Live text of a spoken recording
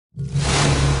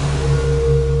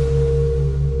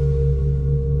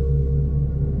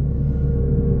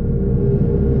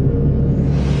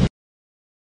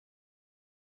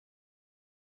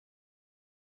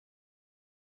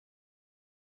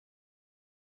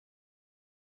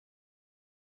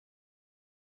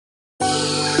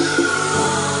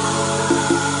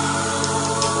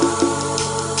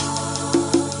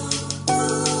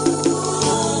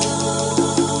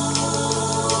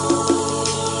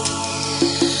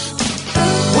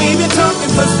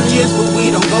years, but we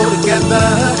don't go together.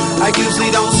 I usually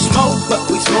don't smoke, but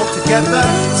we smoke together.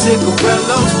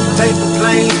 Cigarillos, paper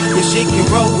planes, yeah, she can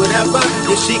roll whatever,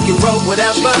 yeah, she can roll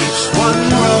whatever. One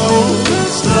roll,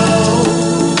 slow.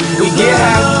 We get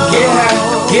high, get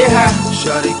high, get high.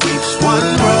 Shawty keeps one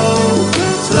roll,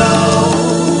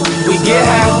 slow. We get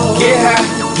high, get high,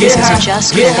 get high. This is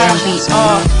just get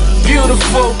high.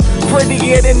 Beautiful,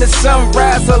 prettier than the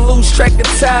sunrise. I lose track of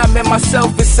time and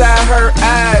myself inside her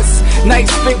eyes.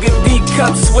 Nice finger D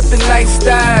cups with the nice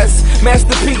thighs.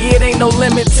 Master P, it ain't no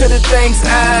limit to the things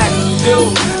I do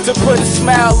to put a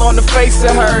smile on the face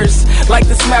of hers, like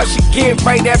the smile she get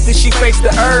right after she faced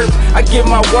the herb. I give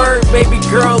my word, baby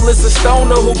girl is a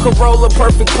stoner who can roll a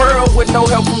perfect pearl with no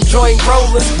help from joint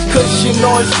rollers. Cushion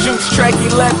orange juice, track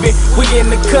 11. We in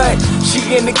the cut, she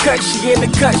in the cut, she in the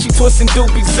cut. She twisting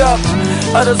doobies up.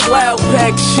 Others loud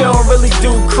pack, she don't really do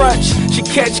crunch. She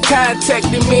catch contact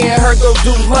and me and her go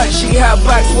do lunch. She hot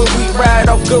box when we ride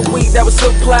off good weed that was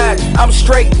supplied. I'm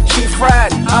straight, she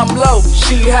fried, I'm low,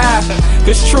 she high.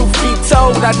 Cause truth be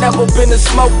told, I never been a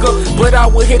smoker, but I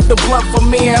would hit the blunt for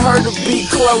me and her to be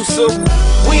closer.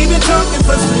 We've been talking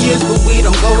for some years, but we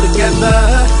don't go together.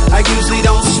 I usually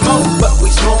don't smoke, but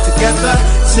we smoke together.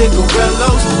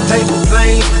 Cigarillos, paper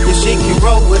planes, yeah, she can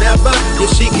roll whatever, yeah,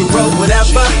 she can roll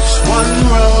whatever. She keeps one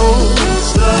roll,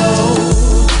 slow.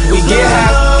 We get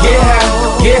high, get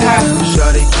high, get high.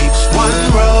 Shawty keeps one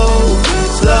roll,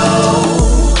 slow.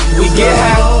 We get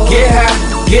high, get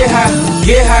high, get high,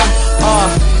 get high.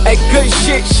 At good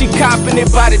shit, she copping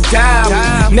it by the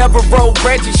dime. Never roll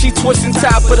Reggie, she twisting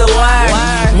top of the line.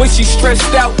 When she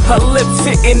stressed out, her lips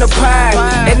hitting the pine.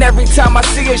 And every time I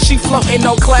see her, she floating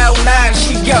on cloud 9.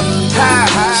 She up high,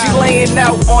 she laying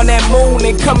out on that moon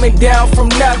and coming down from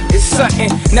nothing. It's something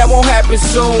that won't happen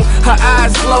soon. Her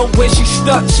eyes low when she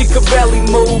stuck, she could barely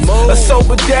move. A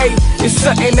sober day is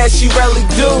something that she rarely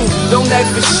do. Don't ask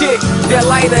for shit, that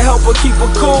lighter help her keep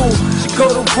her cool. She go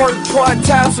to work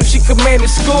part-time so she can manage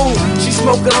school. She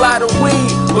smoke a lot of weed,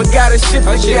 but got her shit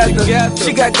together.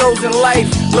 She got goals in life,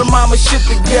 lil' mama shit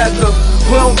together.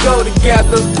 We don't go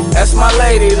together, that's my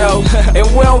lady though. And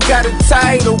we don't got a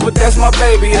title, but that's my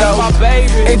baby though.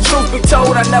 And truth be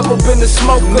told, I never been a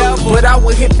smoker, but I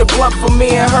would hit the blunt for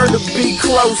me and her to be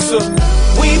closer.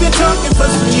 We've been talking for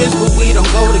some years, but we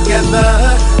don't go together.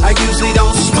 I usually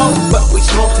don't smoke, but we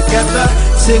smoke together.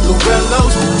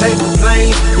 Cigarillos, paper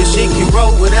planes, yeah, she can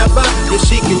roll whatever, yeah,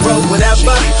 she can roll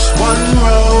whatever. She keeps one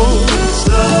roll,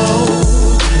 slow.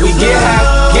 We get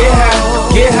high, get high,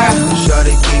 get high.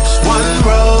 Shawty keeps one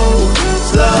roll,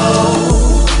 slow.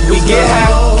 We get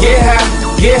high, get high,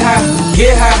 get high,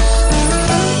 get high.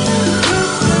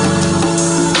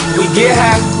 We get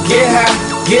high, get high,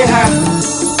 get high.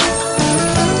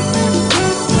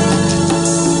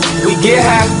 We get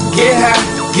high, get high,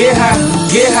 get high,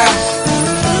 get high.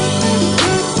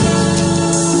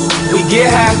 We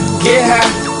get high, get high,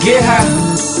 get high.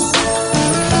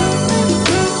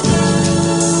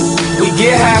 We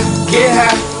get high, get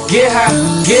high, get high,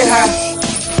 get high.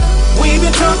 We've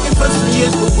been talking for some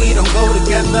years, but we don't go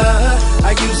together.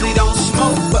 I usually don't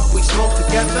smoke, but we smoke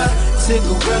together.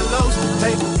 Cigarillos,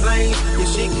 paper planes, yeah,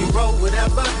 she can roll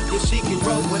whatever, yeah, she can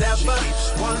roll whatever. She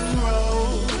keeps one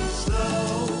roll.